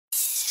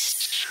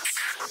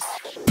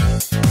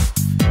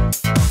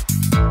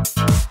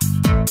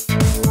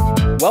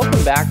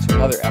Welcome back to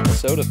another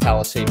episode of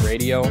Palisade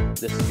Radio.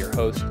 This is your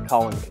host,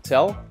 Colin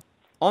Cattell.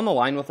 On the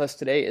line with us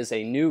today is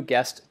a new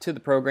guest to the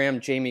program,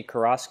 Jamie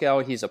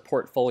Carrasco. He's a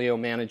portfolio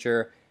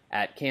manager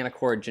at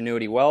Canaccord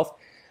Genuity Wealth.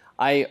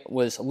 I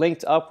was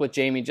linked up with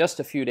Jamie just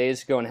a few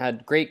days ago and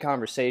had great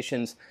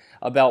conversations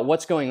about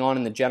what's going on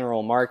in the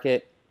general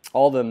market,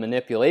 all the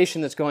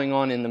manipulation that's going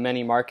on in the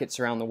many markets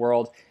around the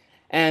world.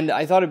 And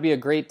I thought it'd be a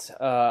great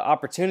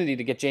opportunity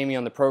to get Jamie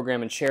on the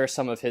program and share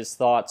some of his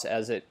thoughts,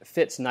 as it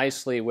fits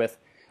nicely with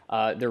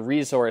the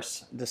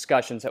resource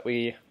discussions that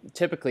we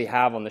typically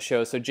have on the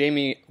show. So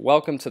Jamie,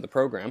 welcome to the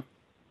program.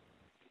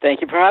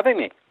 Thank you for having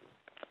me.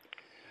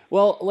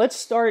 Well, let's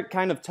start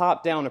kind of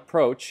top-down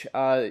approach.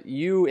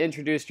 You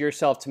introduced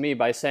yourself to me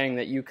by saying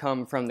that you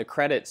come from the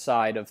credit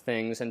side of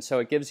things, and so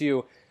it gives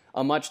you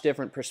a much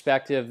different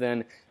perspective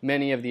than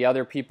many of the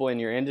other people in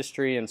your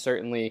industry and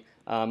certainly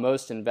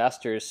most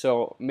investors.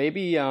 So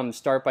maybe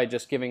start by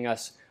just giving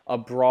us a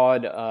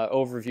broad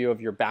overview of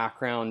your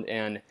background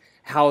and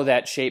how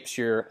that shapes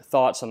your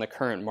thoughts on the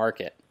current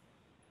market.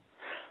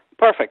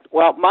 Perfect.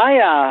 Well,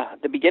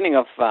 the beginning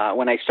of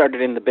when I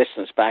started in the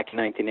business back in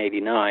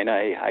 1989,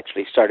 I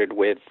actually started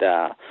with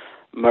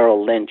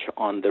Merrill Lynch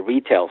on the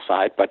retail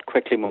side, but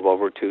quickly moved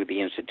over to the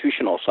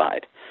institutional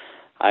side.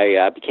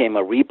 I became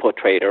a repo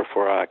trader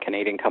for a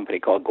Canadian company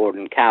called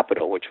Gordon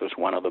Capital, which was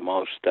one of the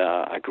most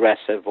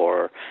aggressive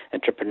or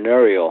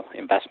entrepreneurial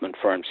investment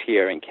firms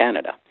here in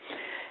Canada.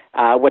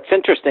 What's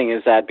interesting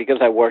is that because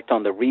I worked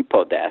on the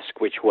repo desk,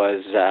 which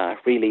was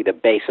really the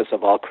basis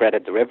of all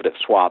credit derivative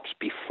swaps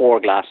before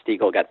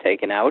Glass-Steagall got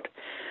taken out,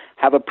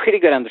 have a pretty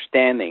good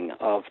understanding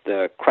of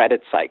the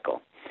credit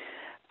cycle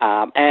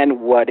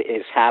and what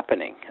is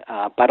happening.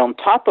 But on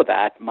top of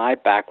that, my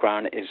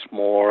background is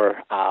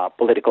more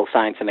political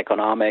science and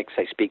economics.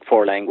 I speak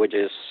 4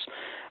 languages.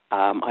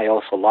 I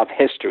also love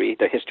history,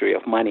 the history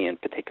of money in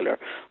particular.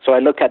 So I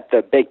look at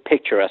the big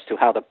picture as to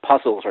how the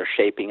puzzles are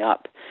shaping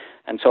up.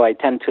 And so I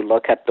tend to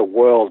look at the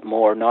world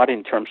more not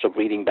in terms of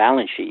reading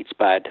balance sheets,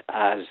 but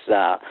as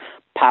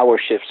power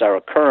shifts are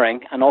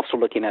occurring, and also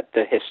looking at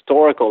the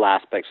historical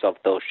aspects of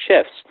those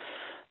shifts.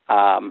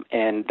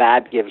 And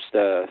that gives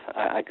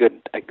a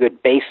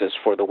good basis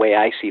for the way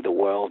I see the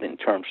world in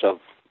terms of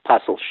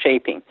puzzle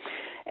shaping.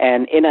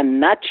 And in a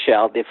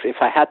nutshell, if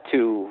I had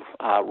to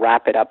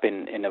wrap it up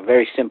in a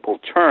very simple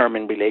term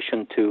in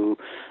relation to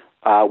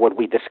what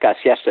we discussed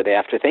yesterday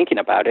after thinking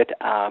about it,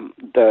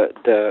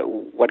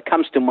 what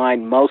comes to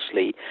mind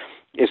mostly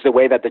is the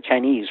way that the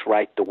Chinese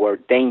write the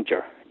word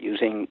danger,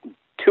 using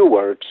 2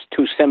 words,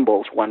 2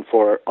 symbols, one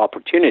for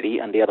opportunity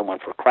and the other one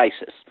for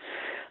crisis.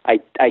 I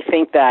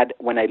think that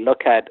when I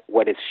look at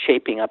what is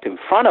shaping up in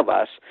front of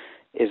us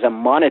is a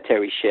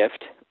monetary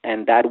shift,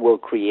 and that will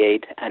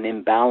create an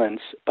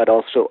imbalance, but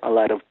also a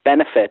lot of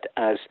benefit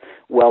as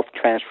wealth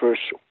transfers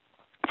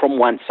from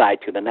one side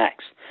to the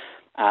next.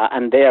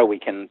 And there we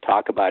can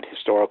talk about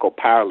historical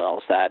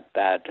parallels that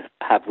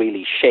have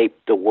really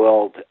shaped the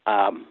world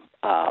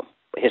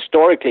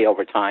historically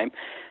over time,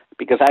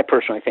 because I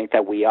personally think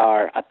that we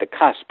are at the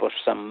cusp of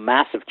some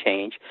massive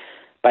change,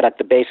 but at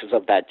the basis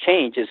of that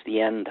change is the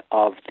end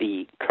of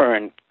the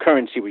current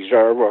currency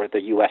reserve, or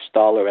the U.S.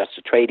 dollar as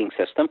a trading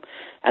system,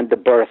 and the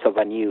birth of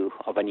a new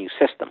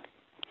system.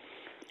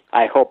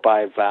 I hope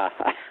I've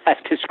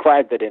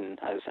described it in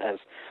as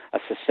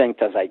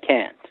succinct as I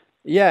can.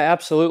 Yeah,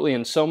 absolutely,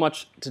 and so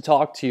much to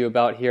talk to you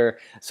about here.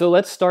 So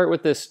let's start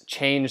with this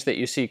change that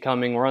you see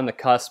coming. We're on the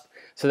cusp,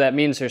 so that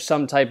means there's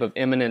some type of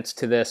imminence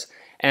to this.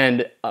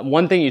 And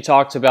one thing you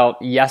talked about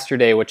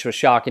yesterday, which was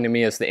shocking to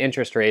me, is the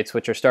interest rates,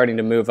 which are starting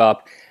to move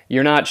up.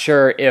 You're not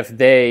sure if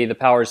the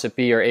powers that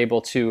be, are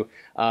able to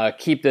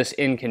keep this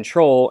in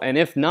control, and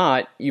if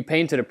not, you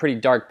painted a pretty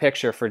dark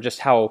picture for just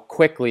how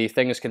quickly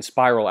things can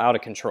spiral out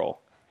of control.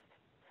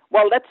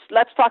 Well,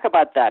 let's talk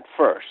about that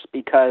first,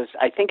 because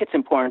I think it's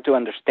important to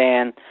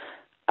understand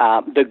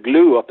the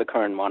glue of the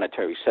current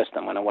monetary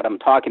system. And what I'm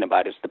talking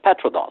about is the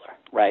petrodollar,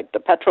 right? The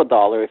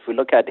petrodollar, if we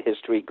look at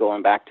history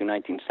going back to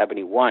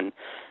 1971,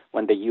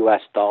 when the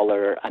U.S.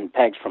 dollar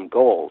unpegged from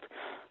gold,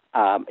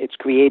 it's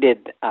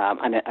created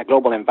a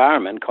global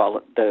environment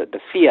called the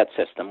fiat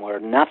system,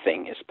 where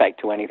nothing is pegged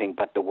to anything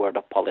but the word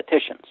of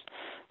politicians,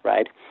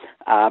 right?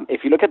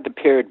 If you look at the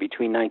period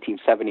between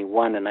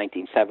 1971 and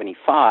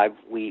 1975,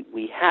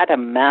 we had a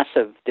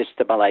massive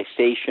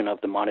destabilization of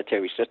the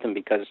monetary system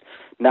because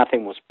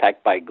nothing was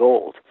pegged by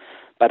gold.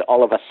 But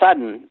all of a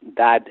sudden,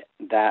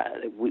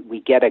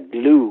 we get a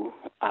glue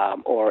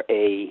or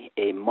a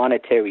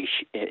monetary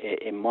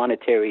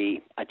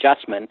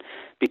adjustment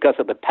because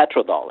of the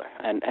petrodollar.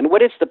 And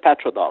what is the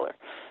petrodollar?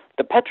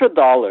 The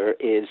petrodollar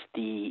is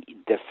the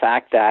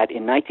fact that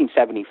in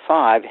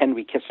 1975,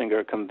 Henry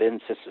Kissinger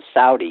convinces the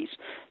Saudis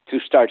to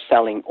start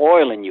selling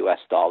oil in U.S.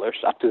 dollars.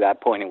 Up to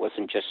that point, it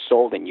wasn't just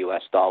sold in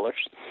U.S.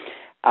 dollars.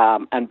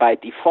 And by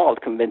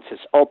default, convinces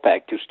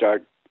OPEC to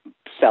start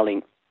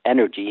selling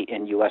energy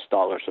in U.S.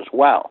 dollars as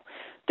well.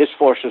 This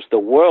forces the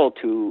world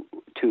to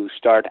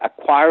start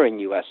acquiring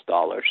U.S.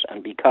 dollars.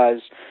 And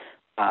because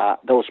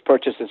those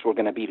purchases were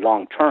going to be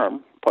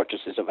long-term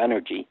purchases of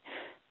energy,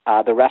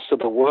 the rest of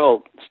the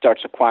world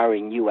starts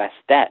acquiring U.S.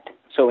 debt.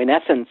 So in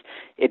essence,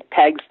 it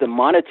pegs the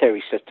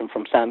monetary system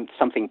from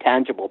something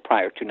tangible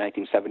prior to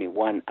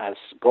 1971 as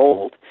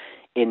gold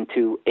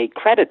into a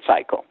credit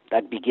cycle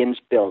that begins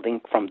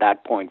building from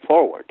that point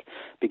forward,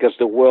 because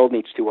the world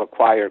needs to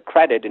acquire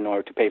credit in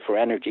order to pay for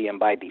energy, and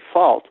by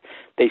default,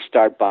 they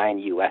start buying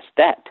U.S.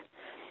 debt.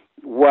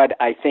 What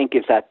I think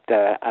is at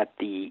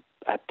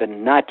the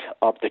nut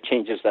of the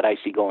changes that I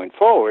see going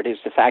forward is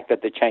the fact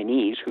that the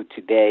Chinese, who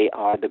today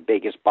are the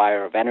biggest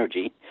buyer of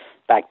energy,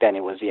 back then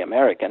it was the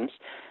Americans,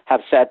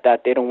 have said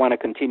that they don't want to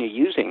continue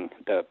using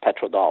the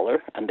petrodollar,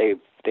 and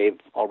they've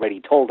already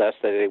told us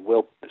that they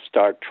will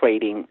start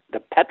trading the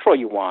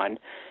petro-yuan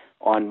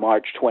on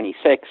March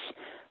 26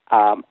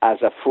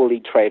 as a fully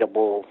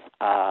tradable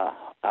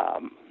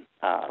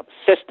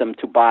system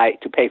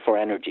to pay for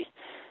energy,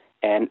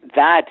 and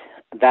that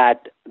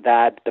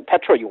the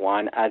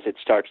petro-yuan, as it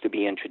starts to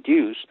be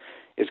introduced,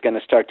 is going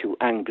to start to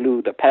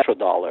unglue the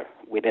petrodollar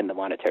within the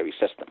monetary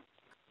system.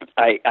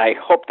 I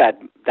hope that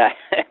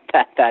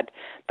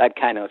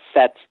kind of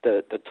sets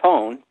the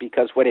tone,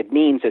 because what it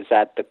means is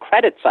that the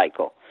credit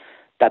cycle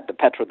that the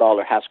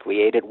petrodollar has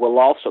created will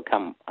also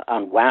come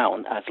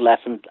unwound as less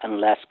and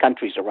less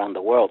countries around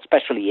the world,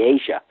 especially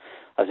Asia,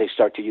 as they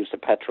start to use the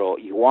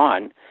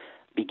petro-yuan,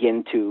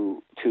 begin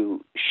to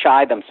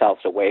shy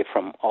themselves away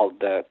from all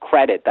the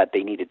credit that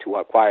they needed to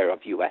acquire of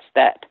U.S.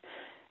 debt.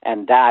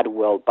 And that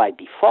will, by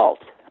default,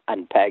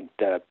 unpeg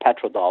the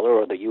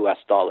petrodollar or the U.S.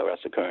 dollar as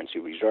a currency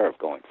reserve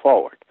going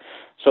forward.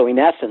 So in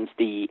essence,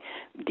 the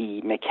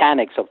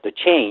mechanics of the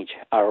change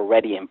are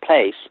already in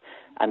place,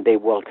 and they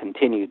will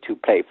continue to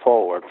play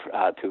forward,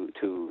 to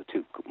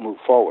move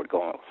forward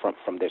going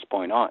from this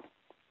point on.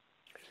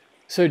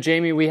 So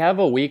Jamie, we have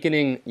a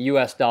weakening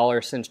U.S.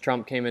 dollar since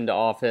Trump came into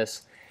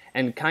office.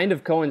 And kind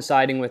of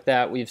coinciding with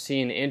that, we've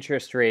seen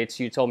interest rates,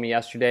 you told me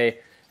yesterday,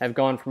 have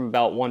gone from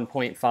about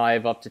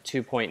 1.5 up to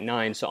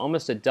 2.9, so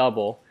almost a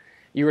double.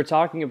 You were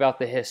talking about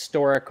the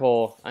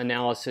historical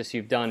analysis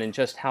you've done and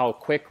just how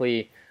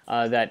quickly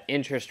that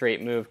interest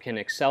rate move can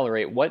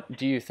accelerate. What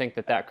do you think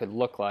that could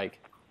look like?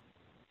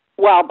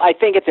 Well, I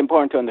think it's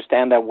important to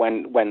understand that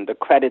when the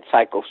credit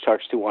cycle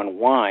starts to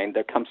unwind,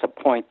 there comes a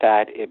point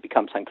that it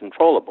becomes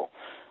uncontrollable.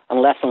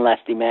 Unless and less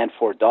demand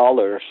for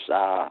dollars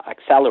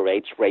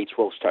accelerates, rates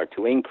will start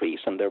to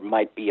increase, and there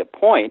might be a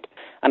point,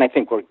 and I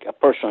think we're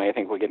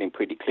getting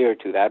pretty clear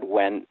to that,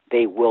 when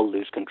they will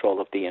lose control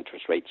of the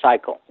interest rate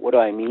cycle. What do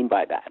I mean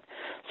by that?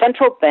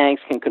 Central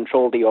banks can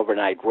control the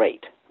overnight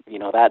rate.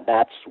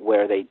 That's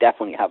where they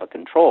definitely have a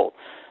control.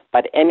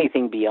 But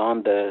anything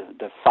beyond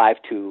the 5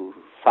 to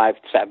 5,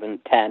 7,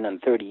 10,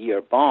 and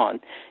 30-year bond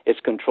is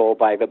controlled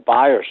by the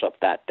buyers of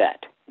that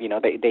debt.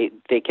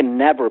 They can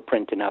never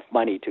print enough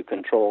money to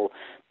control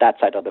that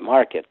side of the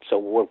market. So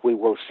what we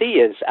will see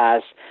is,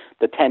 as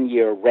the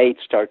 10-year rates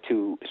start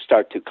to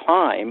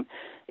climb,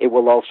 it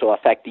will also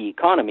affect the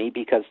economy,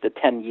 because the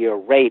 10-year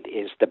rate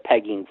is the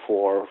pegging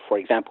for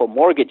example,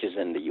 mortgages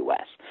in the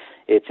U.S.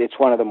 It's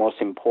one of the most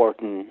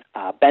important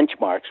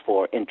benchmarks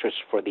for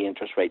the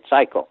interest rate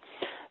cycle.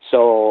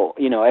 So,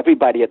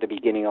 everybody at the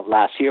beginning of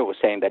last year was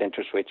saying that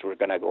interest rates were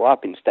going to go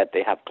up. Instead,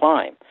 they have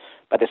climbed.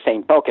 By the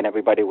same token,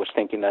 everybody was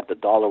thinking that the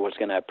dollar was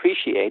going to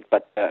appreciate,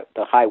 but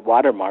the high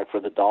watermark for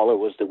the dollar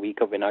was the week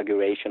of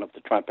inauguration of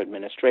the Trump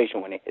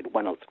administration, when it hit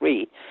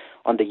 103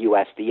 on the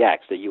USDX,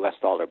 the U.S.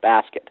 dollar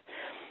basket.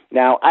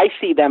 Now, I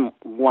see them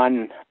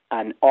one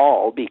and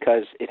all,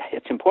 because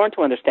it's important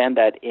to understand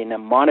that in a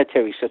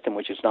monetary system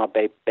which is not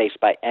based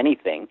by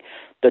anything,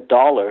 the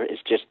dollar is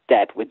just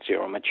debt with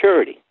zero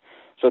maturity.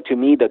 So to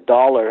me, the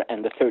dollar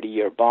and the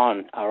 30-year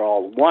bond are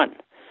all one.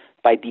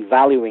 By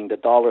devaluing the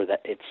dollar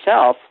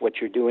itself, what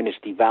you're doing is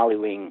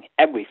devaluing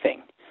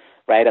everything,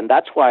 right? And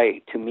that's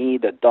why, to me,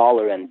 the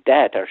dollar and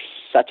debt are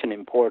such an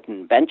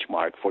important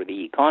benchmark for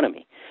the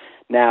economy.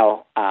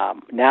 Now,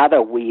 now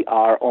that we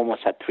are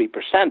almost at 3%,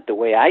 the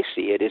way I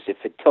see it is,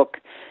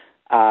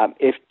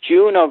 if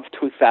June of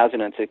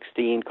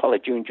 2016, call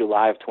it June,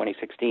 July of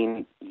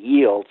 2016,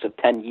 yields, a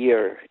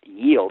 10-year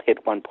yield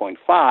hit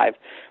 1.5,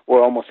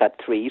 we're almost at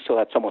 3, so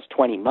that's almost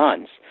 20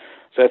 months.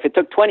 So if it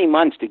took 20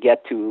 months to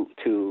get to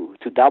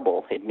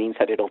double, it means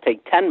that it'll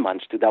take 10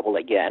 months to double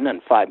again,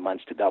 and 5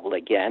 months to double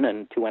again,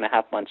 and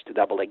 2.5 months to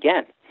double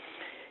again.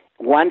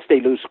 Once they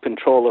lose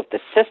control of the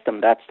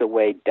system, that's the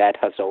way debt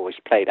has always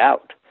played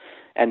out.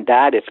 And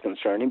that is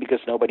concerning, because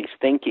nobody's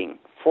thinking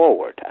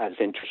forward as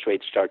interest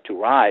rates start to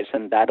rise,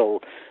 and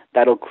that'll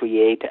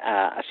create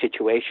a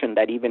situation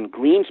that even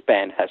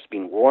Greenspan has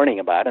been warning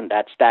about, and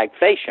that's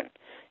stagflation,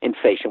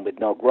 inflation with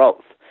no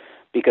growth.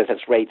 Because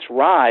as rates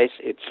rise,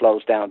 it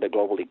slows down the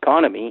global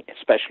economy,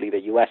 especially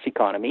the U.S.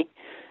 economy.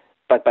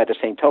 But by the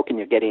same token,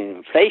 you're getting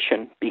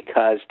inflation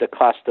because the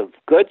cost of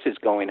goods is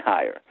going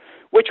higher,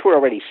 which we're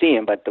already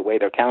seeing. But the way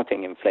they're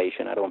counting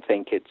inflation, I don't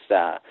think it's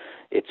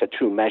a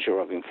true measure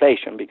of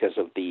inflation, because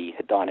of the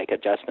hedonic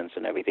adjustments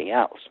and everything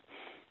else.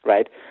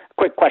 right?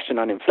 Quick question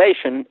on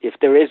inflation. If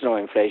there is no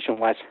inflation,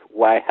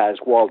 why has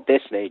Walt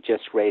Disney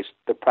just raised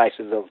the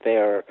prices of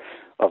their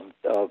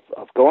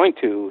of going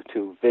to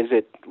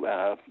visit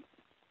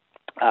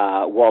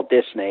Walt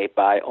Disney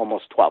by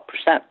almost 12%,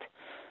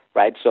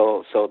 right?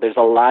 So there's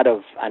a lot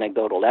of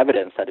anecdotal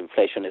evidence that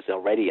inflation is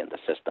already in the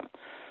system,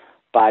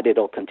 but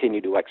it'll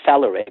continue to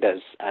accelerate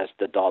as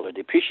the dollar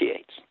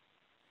depreciates.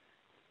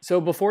 So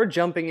before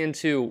jumping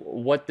into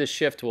what this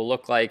shift will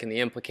look like and the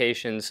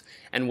implications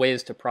and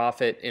ways to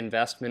profit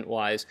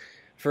investment-wise,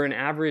 for an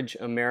average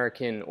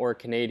American or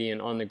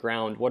Canadian on the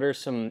ground, what are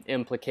some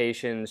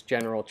implications,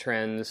 general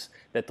trends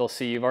that they'll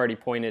see? You've already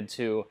pointed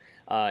to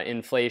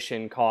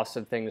inflation, costs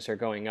of things are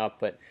going up,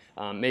 but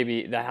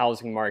maybe the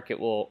housing market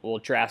will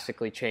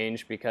drastically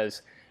change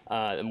because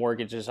the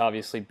mortgage is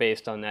obviously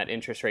based on that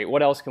interest rate.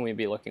 What else can we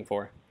be looking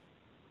for?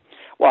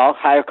 Well,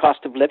 higher cost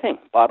of living,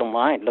 bottom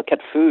line. Look at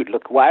food.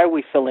 Look, why are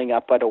we filling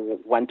up at a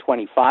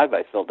 125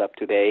 I filled up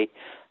today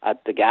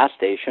at the gas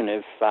station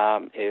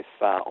if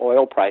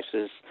oil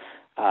prices,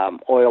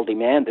 oil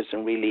demand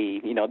isn't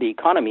really, the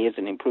economy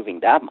isn't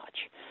improving that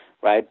much,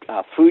 right?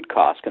 Food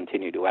costs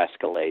continue to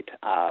escalate.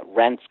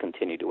 Rents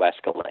continue to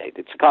escalate.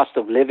 It's the cost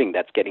of living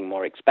that's getting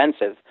more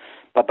expensive,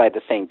 but by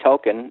the same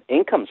token,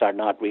 incomes are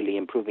not really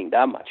improving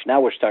that much. Now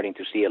we're starting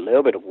to see a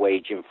little bit of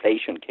wage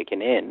inflation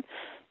kicking in,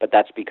 but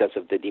that's because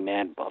of the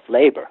demand of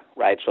labor,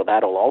 right? So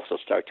that'll also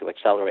start to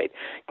accelerate.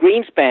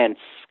 Greenspan's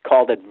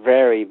called it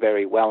very,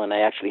 very well, and I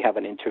actually have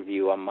an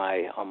interview on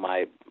my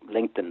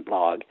LinkedIn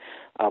blog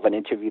of an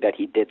interview that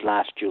he did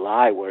last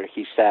July where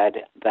he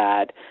said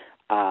that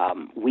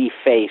we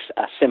face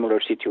a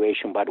similar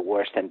situation but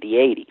worse than the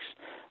 80s,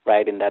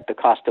 right, in that the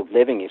cost of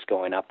living is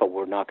going up, but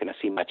we're not going to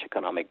see much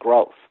economic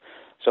growth.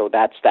 So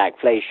that's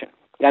stagflation.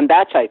 And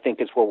that's, I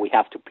think, is what we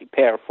have to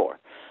prepare for.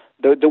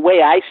 The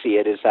way I see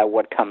it is that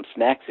what comes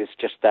next is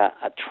just a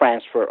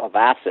transfer of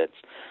assets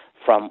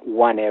from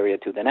one area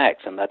to the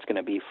next, and that's going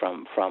to be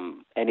from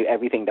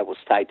everything that was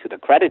tied to the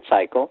credit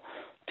cycle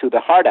to the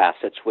hard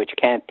assets, which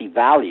can't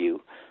devalue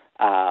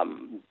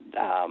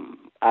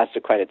as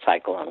the credit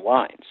cycle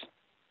unwinds.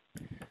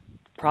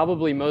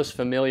 Probably most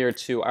familiar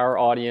to our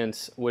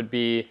audience would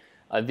be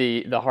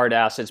the hard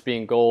assets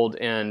being gold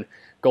and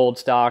gold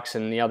stocks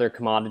and the other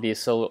commodities.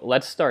 So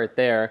let's start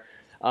there.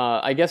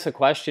 I guess the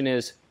question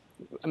is,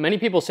 many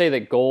people say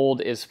that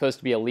gold is supposed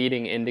to be a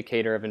leading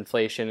indicator of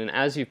inflation, and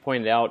as you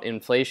pointed out,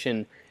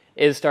 inflation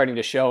is starting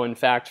to show. In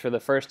fact, for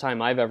the first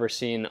time I've ever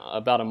seen,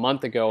 about a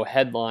month ago,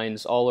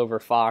 headlines all over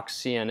Fox,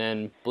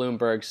 CNN,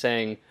 Bloomberg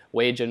saying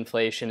wage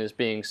inflation is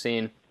being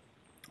seen.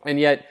 And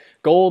yet,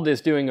 gold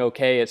is doing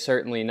okay. It's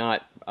certainly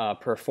not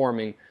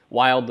performing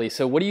wildly.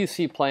 So what do you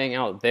see playing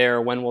out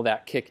there? When will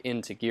that kick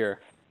into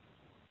gear?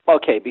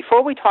 Okay,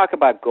 before we talk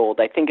about gold,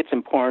 I think it's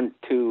important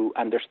to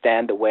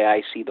understand the way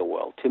I see the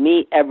world. To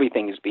me,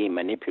 everything is being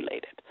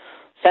manipulated.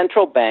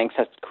 Central banks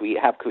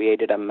have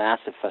created a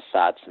massive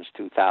facade since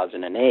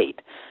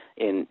 2008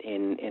 in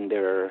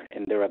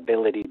their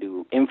ability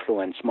to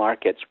influence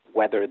markets,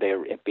 whether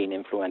they've been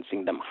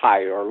influencing them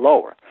higher or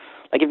lower.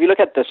 Like if you look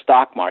at the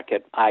stock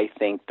market, I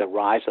think the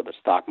rise of the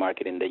stock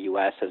market in the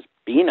U.S. has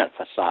been a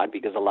facade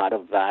because a lot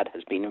of that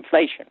has been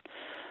inflation.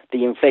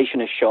 The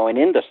inflation is showing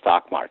in the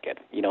stock market,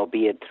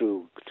 be it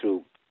through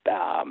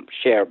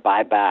share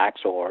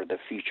buybacks or the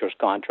futures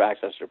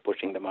contracts as they're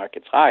pushing the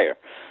markets higher,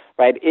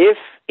 right? If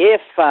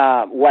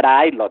what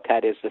I look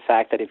at is the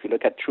fact that if you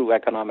look at true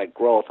economic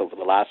growth over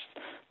the last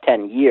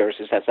 10 years,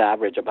 it has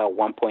averaged about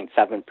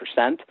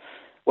 1.7%.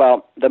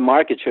 Well, the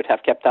market should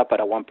have kept up at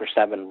a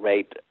 1%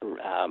 rate,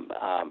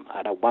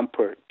 at a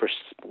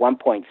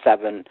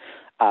 1.7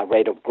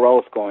 rate of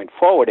growth going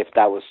forward if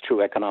that was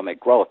true economic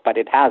growth, but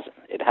it hasn't.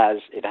 It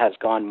has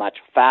gone much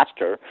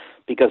faster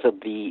because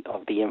of the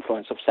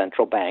influence of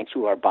central banks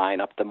who are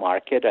buying up the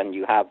market, and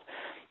you have,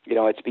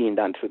 it's being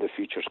done through the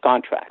futures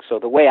contract. So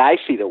the way I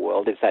see the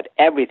world is that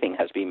everything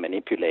has been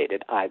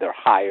manipulated either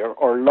higher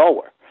or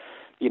lower,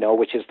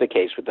 which is the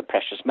case with the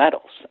precious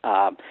metals.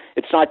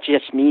 It's not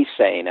just me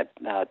saying it.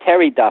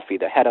 Terry Duffy,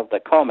 the head of the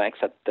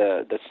COMEX, at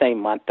the same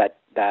month that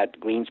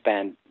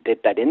Greenspan did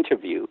that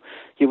interview,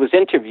 he was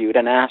interviewed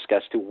and asked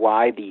as to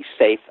why the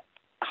safe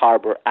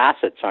harbor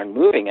assets aren't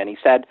moving. And he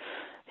said,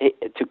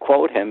 to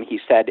quote him, he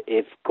said,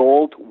 if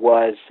gold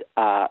was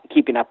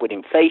keeping up with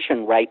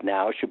inflation right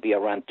now, it should be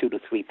around $2,000 to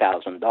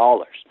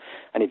 $3,000.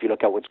 And if you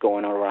look at what's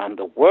going on around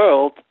the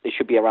world, it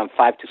should be around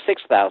 $5,000 to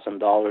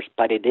 $6,000,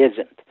 but it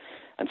isn't.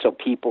 And so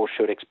people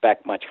should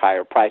expect much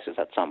higher prices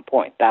at some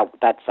point.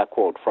 That's a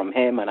quote from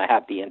him, and I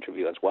have the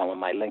interview as well on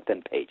my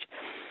LinkedIn page.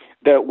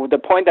 The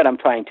point that I'm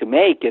trying to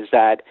make is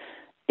that,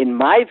 in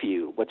my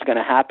view, what's going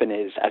to happen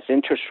is as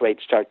interest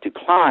rates start to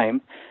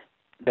climb,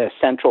 the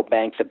central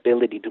bank's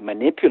ability to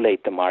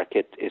manipulate the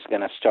market is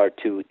going to start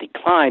to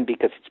decline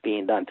because it's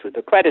being done through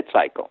the credit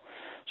cycle.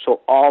 So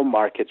all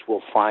markets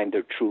will find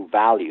their true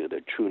value,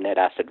 their true net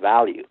asset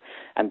value.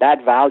 And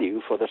that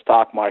value for the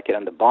stock market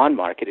and the bond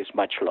market is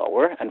much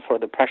lower, and for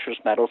the precious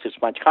metals is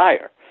much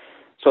higher.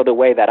 So the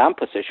way that I'm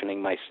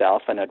positioning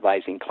myself and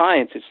advising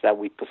clients is that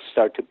we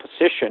start to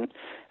position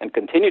and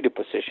continue to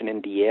position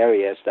in the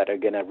areas that are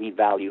going to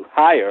revalue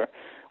higher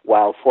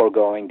while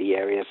foregoing the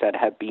areas that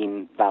have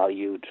been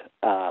valued,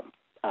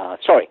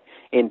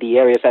 in the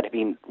areas that have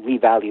been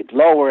revalued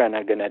lower and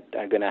are going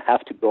to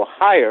have to go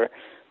higher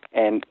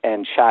and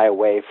shy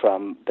away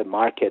from the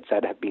markets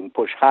that have been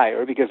pushed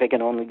higher because they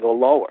can only go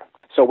lower.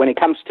 So when it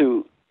comes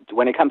to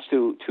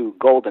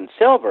gold and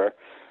silver,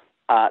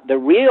 the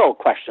real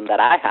question that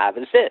I have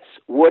is this: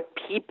 would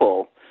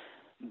people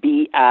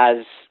be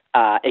as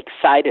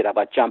excited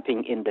about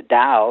jumping in the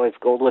Dow if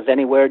gold was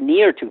anywhere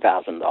near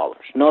 $2,000?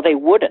 No, they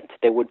wouldn't.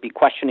 They would be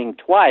questioning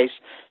twice,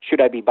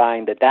 should I be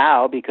buying the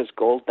Dow, because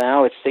gold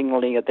now is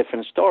signaling a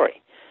different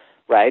story,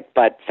 right?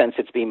 But since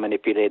it's being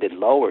manipulated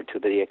lower to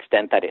the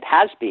extent that it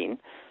has been,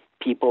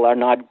 people are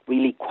not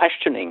really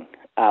questioning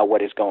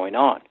what is going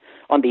on.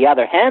 On the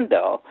other hand,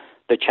 though,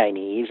 the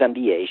Chinese and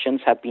the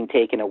Asians have been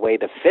taking away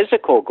the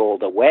physical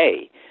gold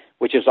away,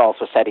 which is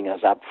also setting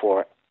us up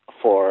for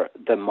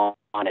the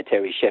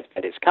monetary shift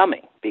that is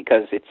coming,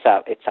 because it's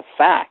a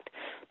fact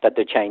that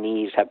the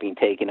Chinese have been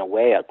taking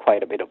away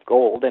quite a bit of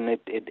gold, and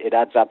it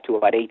adds up to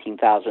about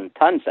 18,000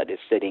 tons that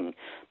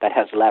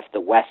has left the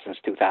West since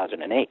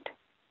 2008.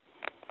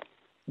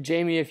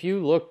 Jamie, if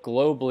you look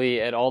globally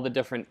at all the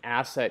different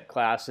asset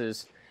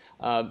classes,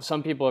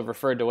 some people have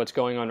referred to what's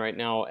going on right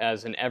now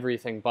as an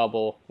everything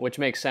bubble, which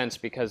makes sense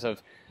because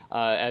of,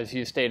 as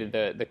you stated,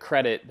 the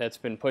credit that's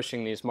been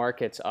pushing these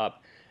markets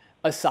up.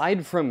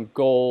 Aside from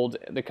gold,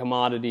 the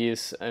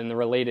commodities, and the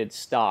related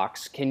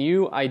stocks, can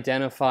you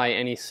identify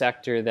any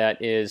sector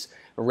that is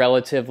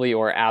relatively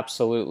or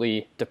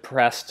absolutely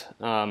depressed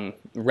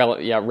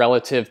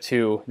relative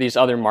to these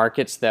other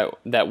markets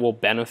that will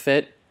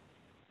benefit?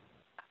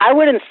 I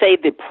wouldn't say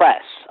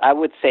depress. I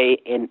would say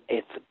in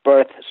its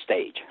birth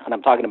stage, and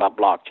I'm talking about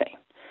blockchain.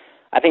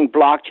 I think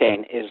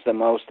blockchain is the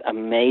most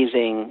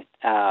amazing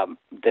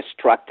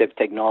destructive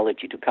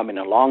technology to come in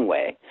a long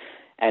way,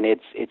 and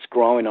it's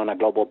growing on a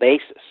global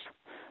basis.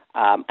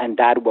 And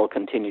that will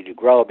continue to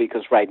grow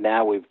because right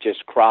now we've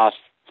just crossed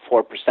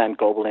 4%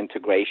 global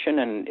integration,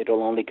 and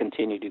it'll only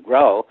continue to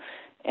grow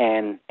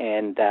and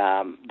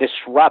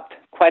disrupt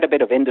quite a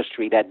bit of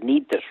industry that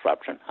need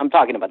disruption. I'm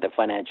talking about the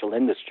financial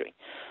industry,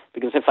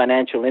 because the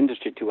financial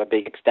industry, to a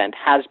big extent,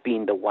 has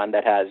been the one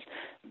that has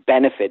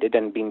benefited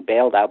and been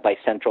bailed out by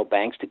central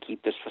banks to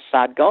keep this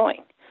facade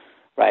going,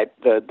 right?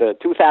 The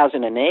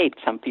 2008,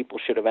 some people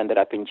should have ended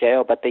up in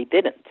jail, but they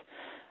didn't.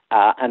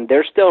 And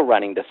they're still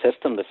running the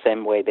system the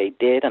same way they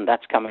did, and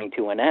that's coming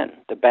to an end.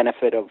 The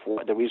benefit of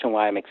the reason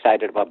why I'm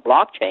excited about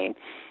blockchain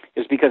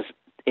is because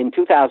in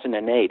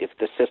 2008, if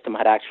the system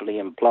had actually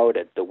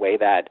imploded the way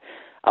that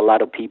a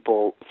lot of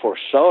people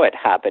foresaw it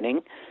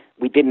happening,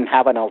 we didn't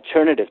have an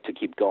alternative to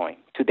keep going.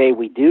 Today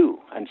we do.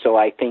 And so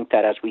I think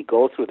that as we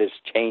go through this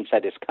change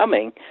that is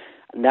coming,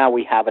 now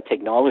we have a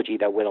technology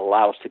that will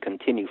allow us to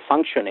continue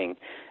functioning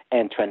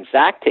and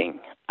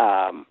transacting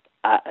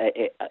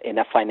in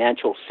a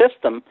financial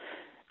system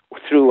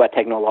through a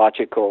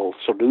technological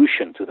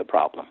solution to the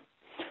problem.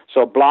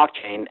 So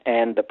blockchain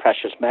and the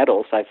precious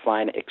metals I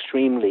find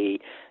extremely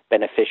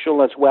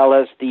beneficial, as well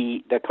as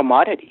the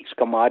commodities.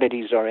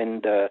 Commodities are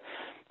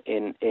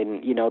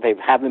they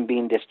haven't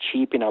been this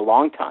cheap in a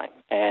long time,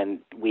 and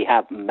we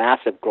have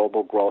massive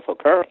global growth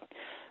occurring,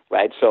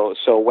 right?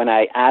 So when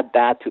I add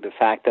that to the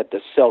fact that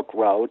the Silk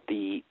Road,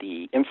 the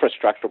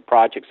infrastructure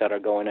projects that are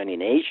going on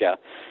in Asia,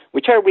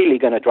 which are really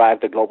going to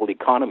drive the global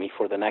economy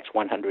for the next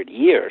 100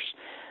 years,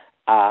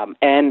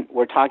 and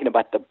we're talking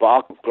about the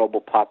bulk of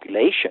global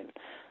population,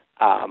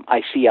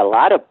 I see a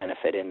lot of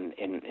benefit in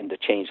the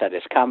change that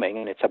is coming,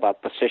 and it's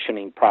about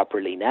positioning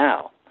properly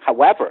now.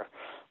 However,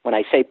 when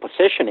I say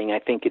positioning, I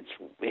think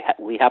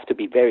we have to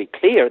be very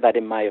clear that,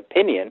 in my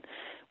opinion,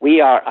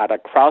 we are at a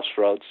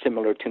crossroads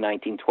similar to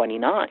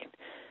 1929.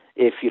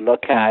 If you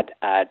look at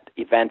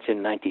events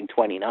in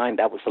 1929,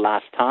 that was the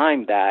last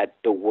time that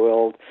the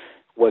world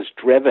was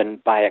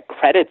driven by a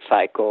credit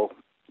cycle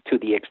to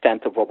the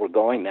extent of what we're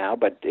going now,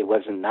 but it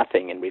wasn't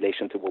nothing in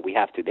relation to what we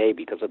have today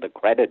because of the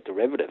credit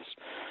derivatives,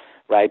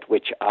 right,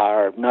 which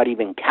are not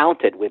even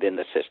counted within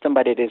the system,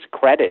 but it is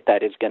credit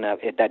that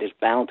is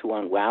bound to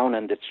unwound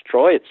and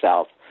destroy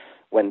itself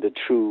when the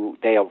true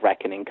day of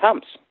reckoning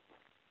comes.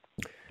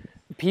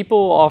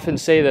 People often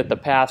say that the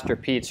past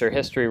repeats or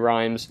history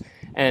rhymes,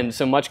 and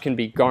so much can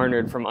be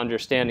garnered from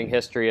understanding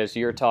history as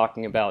you're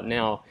talking about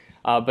now.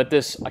 But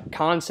this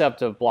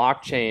concept of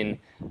blockchain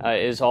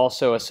is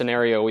also a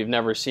scenario we've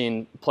never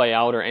seen play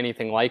out or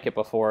anything like it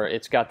before.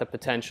 It's got the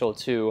potential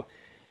to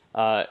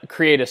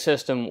create a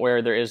system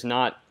where there is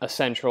not a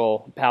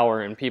central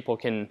power and people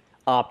can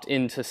opt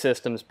into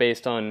systems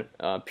based on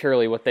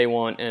purely what they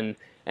want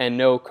and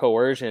no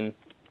coercion.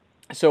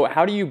 So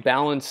how do you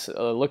balance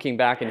looking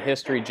back in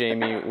history,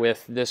 Jamie,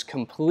 with this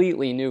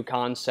completely new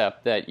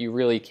concept that you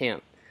really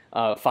can't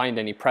find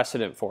any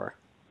precedent for?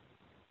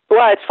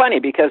 Well, it's funny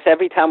because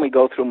every time we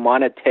go through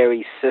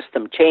monetary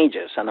system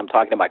changes, and I'm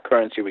talking about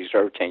currency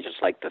reserve changes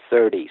like the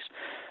 30s,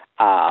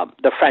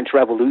 The French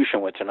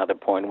Revolution, which is another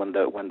point, when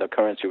the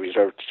currency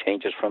reserve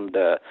changes from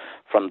the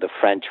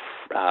French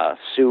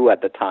sou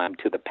at the time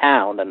to the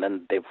pound, and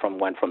then they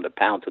went from the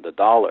pound to the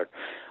dollar.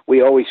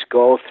 We always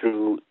go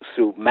through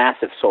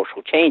massive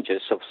social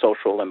changes of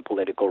social and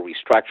political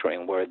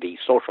restructuring, where the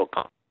social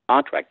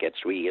contract gets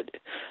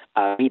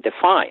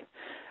redefined,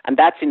 and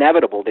that's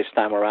inevitable this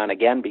time around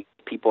again.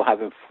 People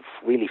haven't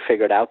really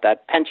figured out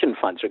that pension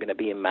funds are going to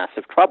be in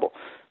massive trouble,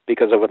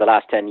 because over the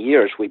last 10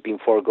 years, we've been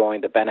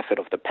foregoing the benefit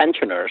of the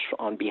pensioners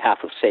on behalf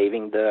of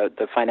saving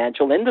the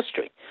financial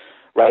industry,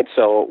 right?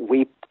 So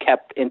we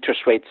kept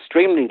interest rates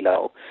extremely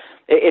low.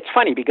 It's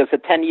funny because the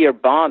 10-year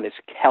bond is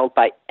held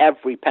by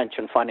every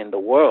pension fund in the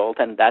world,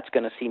 and that's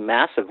going to see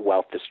massive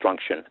wealth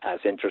destruction as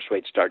interest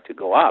rates start to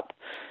go up,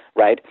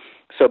 right?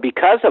 So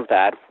because of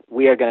that,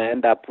 we are going to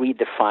end up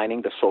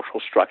redefining the social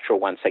structure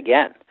once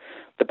again.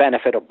 The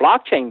benefit of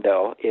blockchain,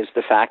 though, is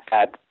the fact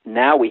that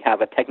now we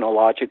have a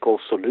technological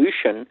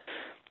solution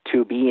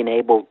to being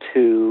able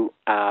to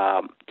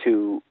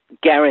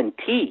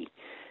guarantee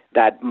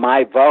that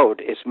my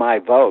vote is my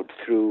vote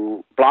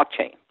through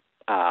blockchain.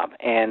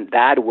 And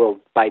that will,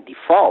 by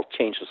default,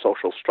 change the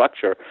social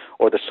structure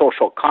or the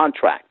social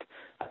contract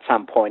at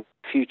some point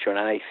in the future, and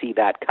I see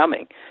that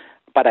coming.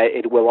 But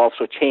it will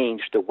also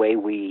change the way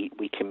we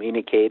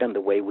communicate and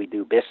the way we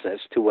do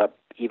business to an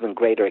even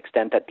greater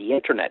extent that the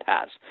Internet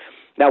has.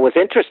 Now, what's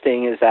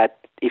interesting is that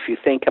if you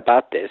think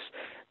about this,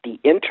 the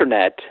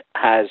Internet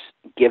has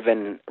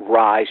given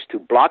rise to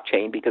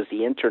blockchain because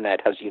the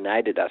Internet has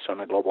united us on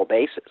a global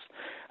basis.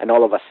 And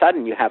all of a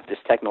sudden, you have this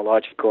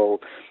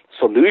technological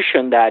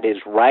solution that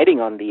is riding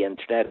on the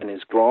Internet and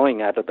is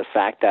growing out of the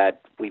fact that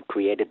we've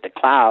created the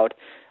cloud,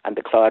 and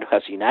the cloud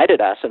has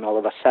united us, and all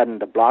of a sudden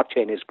the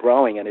blockchain is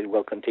growing, and it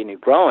will continue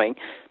growing.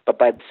 But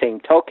by the same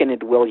token,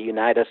 it will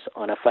unite us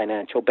on a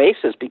financial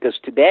basis, because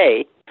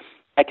today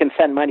I can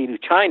send money to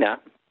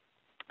China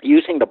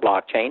using the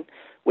blockchain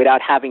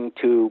without having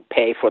to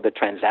pay for the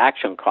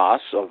transaction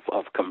costs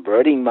of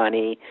converting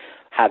money,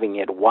 having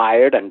it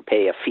wired and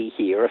pay a fee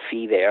here, a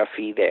fee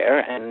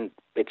there, and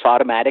it's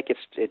automatic,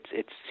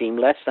 it's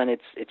seamless, and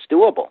it's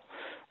doable,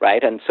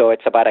 right? And so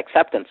it's about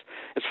acceptance.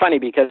 It's funny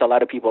because a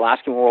lot of people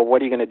ask me, well,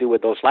 what are you going to do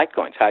with those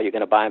Litecoins? How are you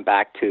going to buy them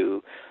back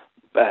to,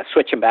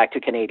 switch them back to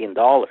Canadian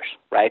dollars,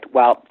 right?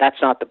 Well,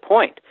 that's not the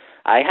point.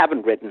 I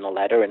haven't written a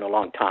letter in a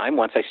long time.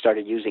 Once I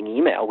started using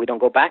email, we don't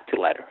go back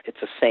to letter. It's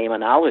the same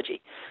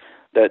analogy.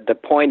 The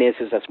point is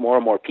as more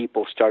and more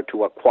people start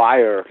to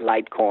acquire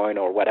Litecoin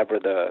or whatever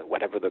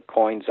the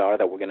coins are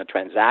that we're going to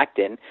transact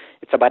in,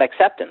 it's about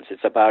acceptance.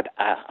 It's about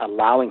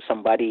allowing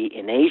somebody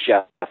in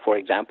Asia, for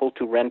example,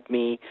 to rent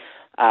me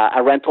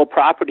a rental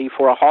property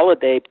for a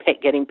holiday,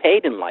 getting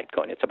paid in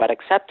Litecoin. It's about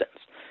acceptance.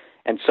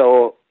 And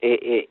so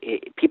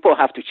people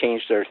have to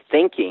change their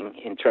thinking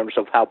in terms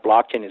of how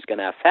blockchain is going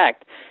to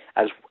affect.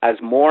 As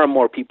more and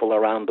more people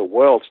around the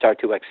world start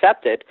to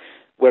accept it,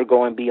 we're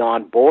going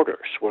beyond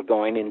borders. We're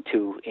going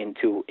into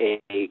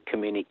a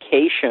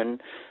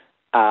communication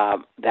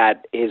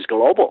that is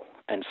global.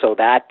 And so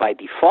that, by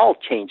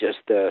default, changes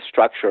the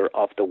structure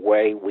of the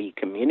way we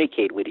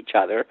communicate with each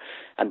other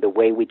and the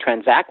way we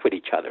transact with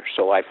each other.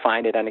 So I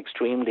find it an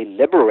extremely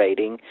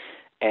liberating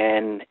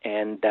and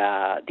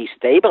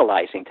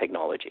destabilizing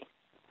technology.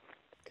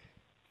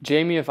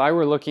 Jamie, if I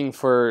were looking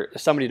for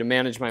somebody to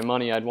manage my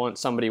money, I'd want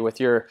somebody with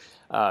your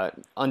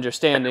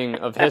understanding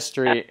of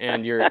history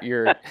and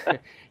your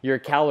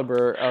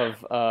caliber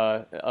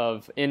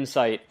of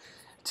insight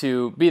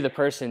to be the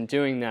person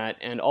doing that.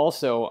 And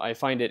also, I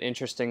find it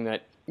interesting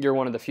that you're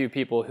one of the few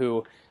people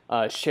who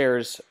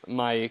shares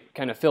my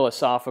kind of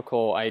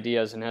philosophical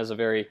ideas and has a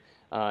very,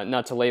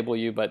 not to label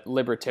you, but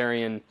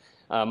libertarian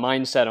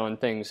mindset on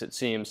things, it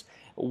seems.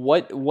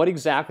 What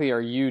exactly are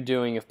you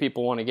doing if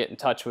people want to get in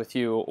touch with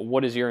you?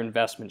 What does your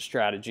investment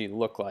strategy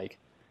look like?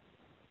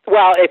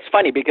 Well, it's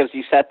funny because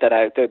you said that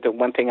the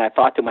one thing I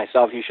thought to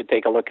myself, you should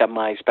take a look at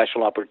my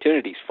special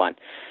opportunities fund.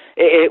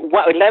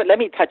 Let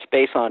me touch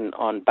base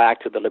on back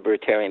to the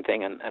libertarian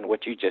thing and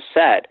what you just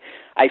said.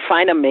 I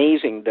find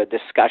amazing the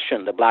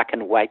discussion, the black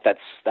and white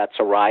that's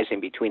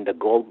arising between the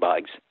gold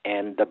bugs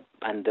and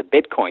the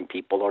Bitcoin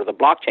people or the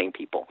blockchain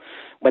people,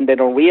 when they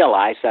don't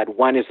realize that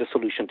one is the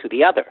solution to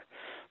the other.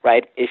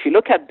 Right? If you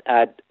look at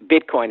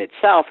Bitcoin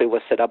itself, it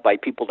was set up by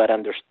people that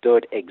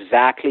understood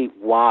exactly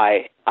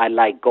why I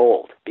like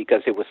gold,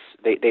 because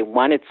they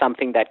wanted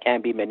something that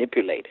can be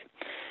manipulated.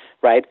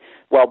 Right?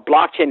 Well,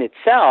 blockchain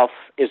itself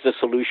is the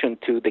solution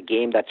to the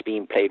game that's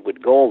being played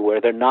with gold, where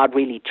they're not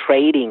really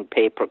trading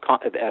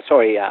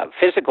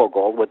physical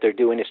gold. What they're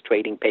doing is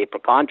trading paper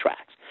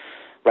contracts.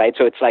 Right,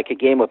 so it's like a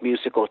game of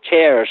musical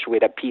chairs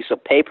with a piece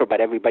of paper, but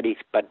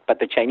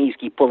the Chinese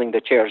keep pulling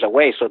the chairs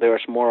away. So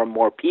there's more and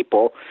more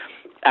people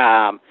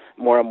playing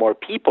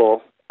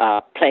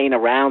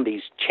around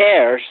these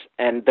chairs,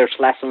 and there's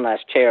less and less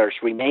chairs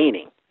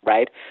remaining.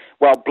 Right.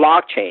 Well,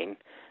 blockchain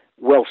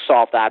will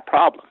solve that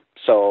problem.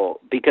 So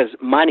because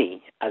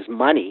money,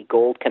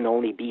 gold can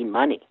only be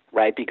money.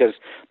 Right, because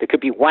there could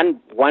be one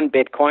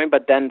Bitcoin,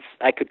 but then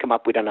I could come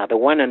up with another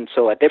one, and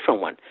so a different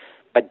one.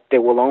 but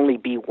there will only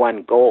be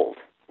one gold,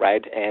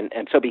 right?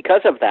 And so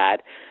because of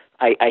that,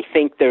 I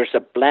think there's a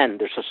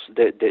blend.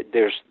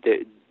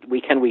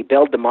 We can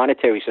rebuild the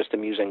monetary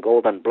system using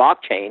gold and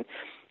blockchain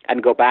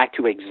and go back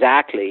to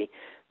exactly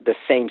the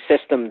same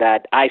system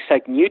that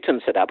Isaac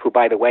Newton set up, who,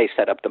 by the way,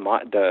 set up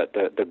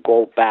the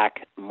gold-backed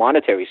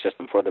monetary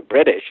system for the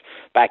British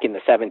back in the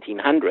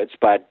 1700s.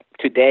 But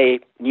today,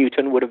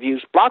 Newton would have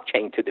used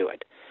blockchain to do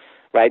it,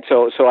 right?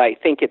 So I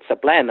think it's a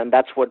blend, and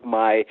that's what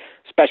my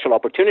special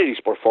opportunities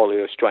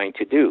portfolio is trying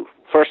to do.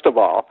 First of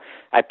all,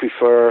 I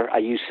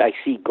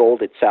see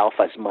gold itself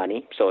as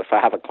money. So if I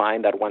have a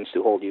client that wants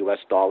to hold U.S.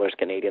 dollars,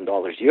 Canadian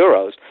dollars,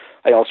 euros,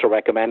 I also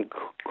recommend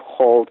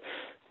hold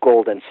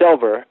gold and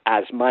silver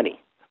as money.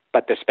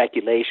 But the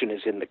speculation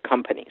is in the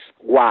companies.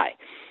 Why?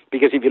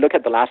 Because if you look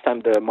at the last time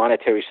the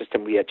monetary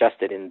system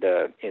readjusted in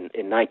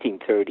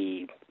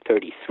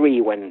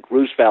 1933, when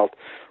Roosevelt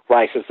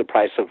rises the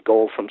price of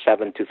gold from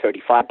 $7 to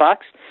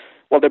 $35,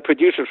 well, the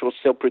producers were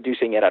still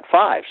producing it at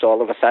 $5. So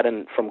all of a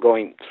sudden,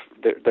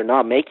 they're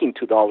not making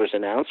 $2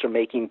 an ounce; they're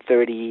making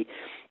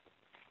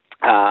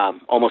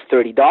almost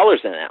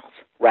 $30 an ounce,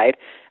 right?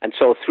 And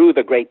so through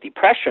the Great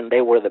Depression,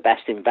 they were the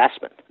best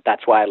investment.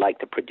 That's why I like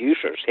the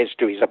producers.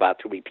 History is about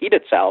to repeat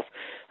itself,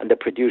 and the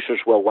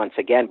producers will once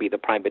again be the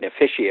prime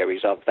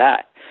beneficiaries of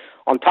that.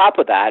 On top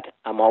of that,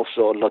 I'm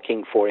also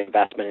looking for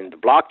investment in the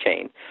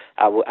blockchain.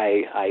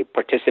 I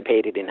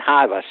participated in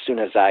Hive as soon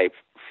as I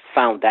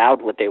found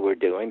out what they were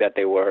doing,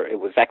 it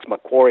was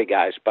ex-Macquarie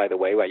guys, by the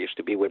way, who I used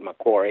to be with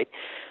Macquarie,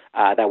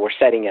 that were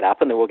setting it up,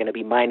 and they were going to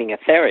be mining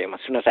Ethereum. As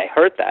soon as I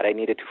heard that, I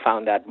needed to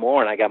find out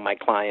more, and I got my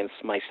clients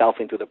myself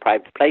into the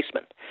private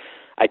placement.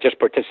 I just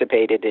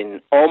participated in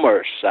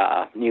Omer's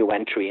new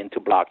entry into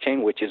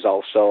blockchain, which is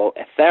also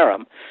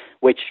Ethereum,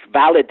 which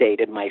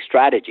validated my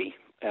strategy.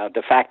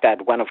 The fact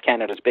that one of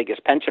Canada's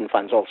biggest pension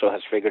funds also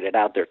has figured it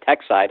out, their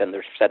tech side, and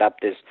they've set up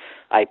this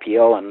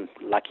IPO, and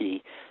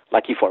lucky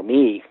for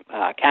me,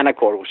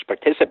 Canaccord was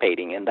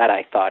participating in that.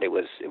 I thought it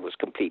was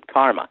complete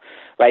karma,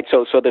 right?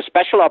 So the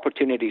Special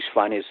Opportunities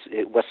Fund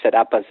was set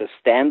up as a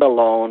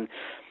standalone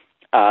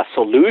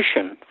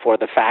solution for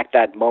the fact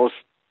that most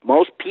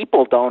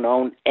people don't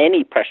own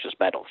any precious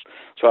metals.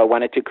 So I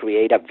wanted to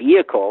create a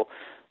vehicle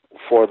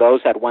for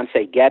those that once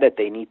they get it,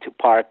 they need to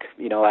park,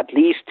 at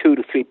least 2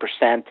 to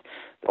 3%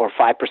 or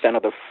 5%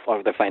 of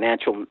the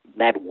financial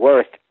net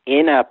worth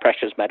in a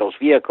precious metals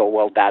vehicle.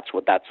 Well, that's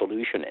what that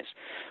solution is.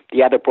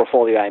 The other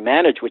portfolio I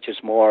manage, which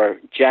is more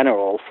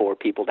general for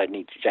people that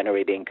need to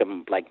generate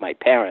income like my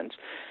parents,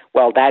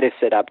 well, that is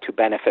set up to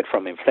benefit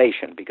from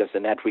inflation, because the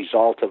net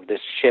result of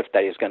this shift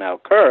that is going to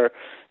occur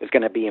is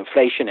going to be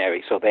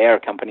inflationary. So there are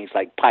companies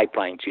like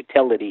pipelines,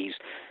 utilities,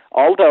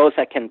 all those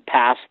that can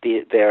pass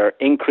their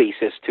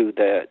increases to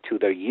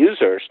their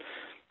users,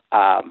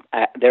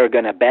 they're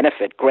going to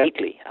benefit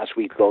greatly as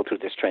we go through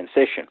this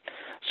transition.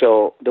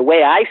 So the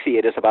way I see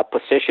it is about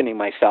positioning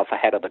myself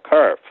ahead of the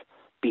curve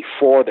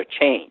before the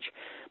change.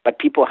 But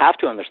people have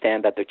to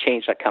understand that the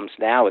change that comes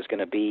now is going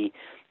to be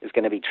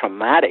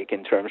traumatic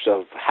in terms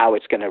of how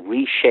it's going to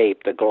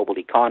reshape the global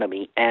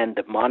economy and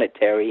the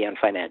monetary and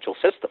financial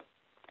system.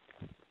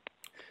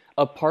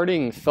 A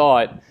parting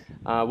thought,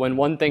 when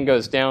one thing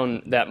goes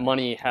down, that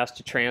money has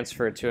to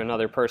transfer to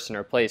another person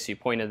or place. You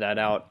pointed that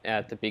out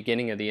at the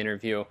beginning of the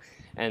interview.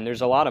 And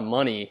there's a lot of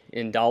money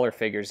in dollar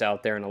figures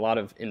out there and a lot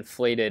of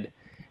inflated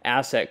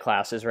asset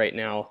classes right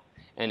now.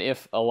 And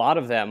if a lot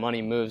of that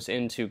money moves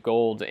into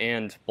gold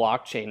and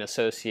blockchain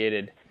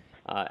associated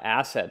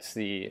assets,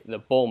 the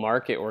bull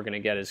market we're going to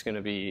get is going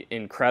to be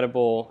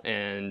incredible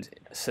and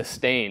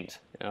sustained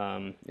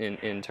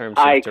in terms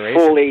of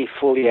duration. I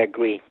fully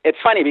agree. It's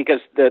funny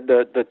because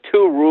the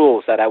two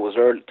rules that I was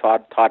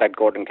taught at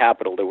Gordon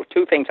Capital, there were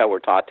two things that were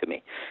taught to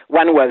me.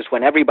 One was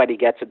when everybody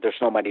gets it,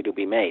 there's no money to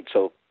be made.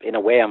 So in a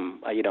way,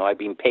 I've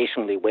been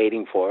patiently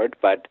waiting for it,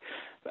 but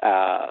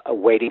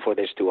waiting for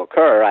this to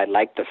occur. I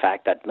like the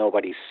fact that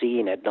nobody's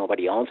seeing it.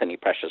 Nobody owns any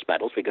precious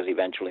metals because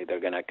eventually they're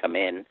going to come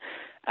in,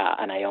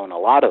 and I own a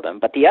lot of them.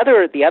 But the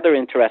other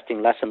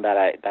interesting lesson that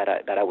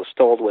I was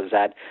told was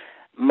that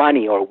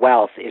money or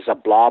wealth is a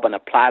blob on a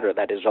platter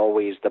that is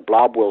always, the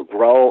blob will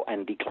grow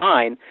and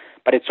decline,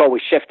 but it's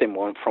always shifting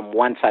from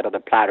one side of the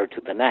platter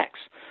to the next,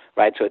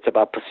 right? So it's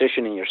about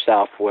positioning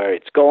yourself where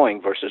it's going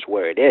versus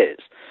where it is,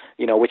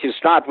 which is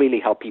not really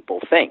how people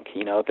think.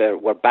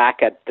 We're back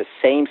at the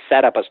same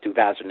setup as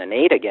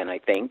 2008 again, I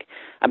think,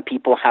 and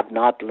people have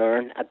not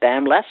learned a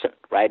damn lesson,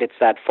 right? It's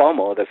that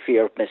FOMO, the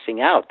fear of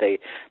missing out. They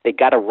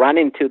got to run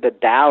into the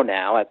Dow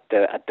now at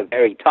the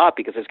very top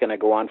because it's going to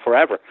go on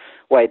forever.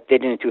 Well, it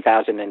did it in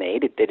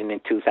 2008, it did it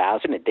in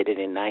 2000, it did it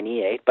in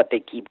 98, but they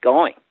keep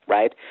going,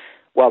 right?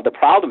 Well, the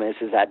problem is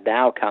that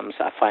now comes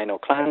a final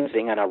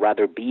cleansing, and I'd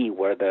rather be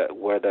where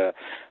the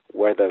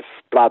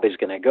blob is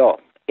going to go.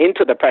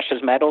 Into the precious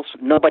metals,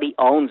 nobody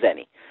owns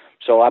any.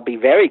 So I'll be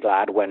very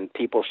glad when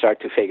people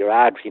start to figure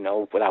out,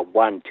 with a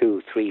 1,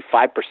 2, 3,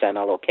 5%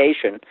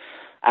 allocation,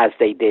 as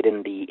they did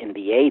in the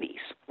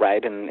 80s,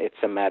 right? And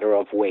it's a matter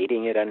of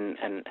waiting it and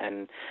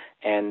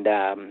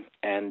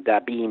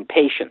being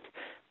patient.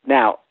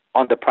 Now,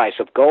 on the price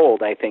of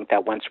gold, I think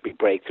that once we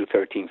break through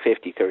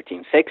 1350,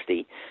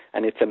 1360,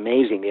 and it's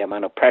amazing the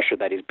amount of pressure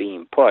that is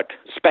being put,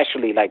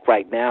 especially like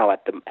right now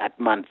at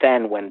month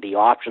end when the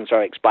options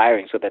are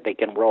expiring so that they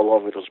can roll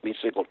over those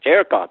musical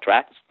chair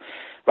contracts,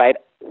 right?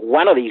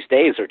 One of these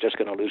days they're just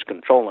going to lose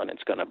control and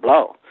it's going to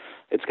blow.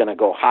 It's going to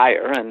go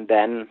higher, and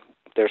then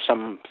there's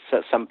some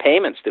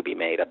payments to be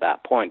made at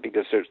that point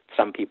because there's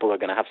some people are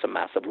going to have some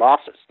massive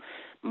losses.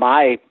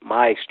 My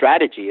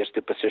strategy is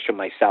to position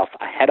myself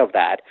ahead of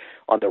that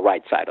on the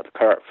right side of the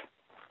curve.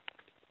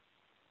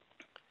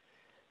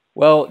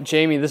 Well,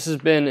 Jamie, this has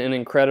been an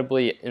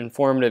incredibly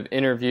informative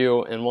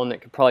interview and one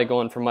that could probably go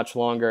on for much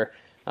longer.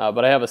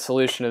 But I have a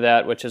solution to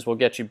that, which is we'll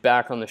get you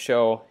back on the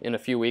show in a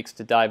few weeks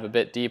to dive a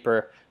bit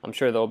deeper. I'm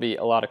sure there'll be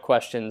a lot of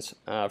questions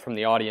from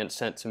the audience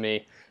sent to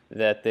me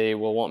that they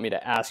will want me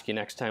to ask you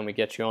next time we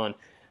get you on.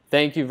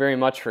 Thank you very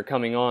much for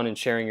coming on and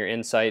sharing your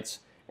insights.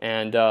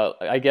 And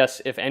I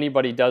guess if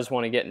anybody does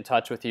want to get in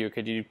touch with you,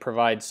 could you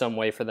provide some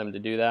way for them to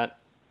do that?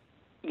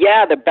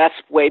 Yeah, the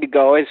best way to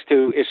go is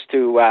to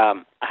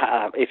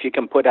if you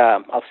can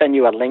I'll send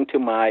you a link to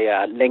my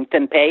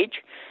LinkedIn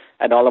page,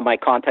 and all of my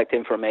contact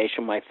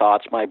information, my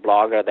thoughts, my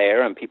blog are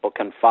there, and people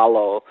can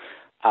follow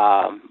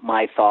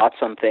my thoughts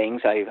on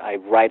things. I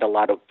write a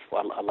lot of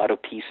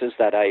pieces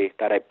that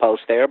I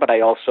post there, but I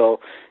also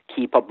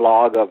keep a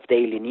blog of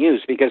daily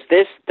news because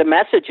the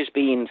message is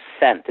being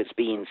sent, it's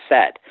being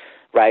said,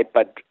 right?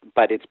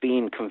 But it's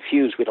being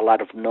confused with a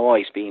lot of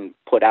noise being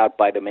put out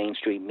by the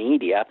mainstream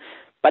media.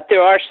 But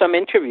there are some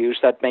interviews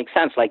that make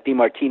sense, like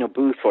DiMartino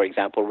Booth, for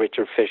example,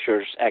 Richard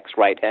Fisher's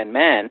ex-right-hand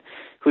man,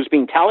 who's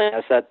been telling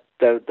us that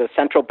the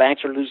central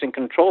banks are losing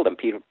control and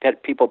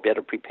people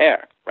better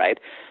prepare, right?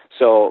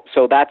 So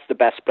that's the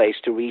best place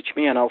to reach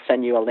me, and I'll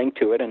send you a link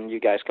to it, and you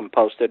guys can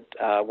post it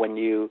when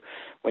you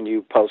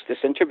post this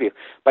interview.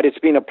 But it's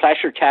been a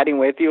pleasure chatting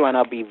with you, and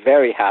I'll be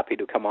very happy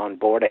to come on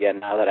board again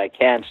now that I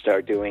can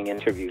start doing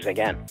interviews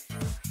again.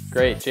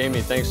 Great,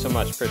 Jamie. Thanks so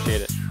much.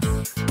 Appreciate it.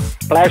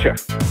 Pleasure.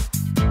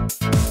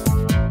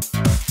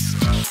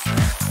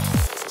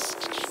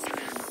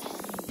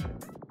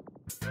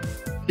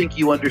 Think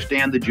you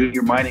understand the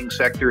junior mining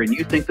sector and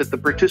you think that the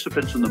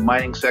participants in the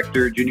mining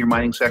sector, junior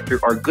mining sector,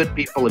 are good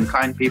people and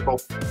kind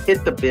people,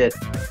 hit the bid.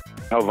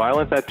 How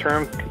violent that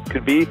term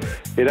could be?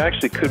 It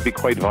actually could be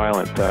quite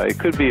violent. It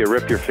could be a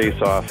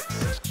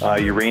rip-your-face-off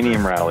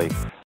uranium rally.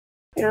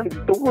 And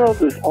the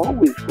world is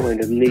always going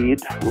to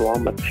need raw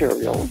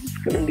materials. It's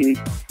going to need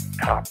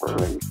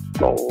copper and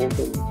gold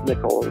and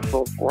nickel and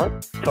so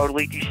forth.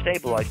 Totally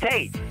destabilized.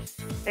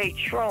 Hey,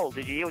 Troll,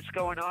 did you hear what's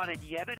going on in Yemen?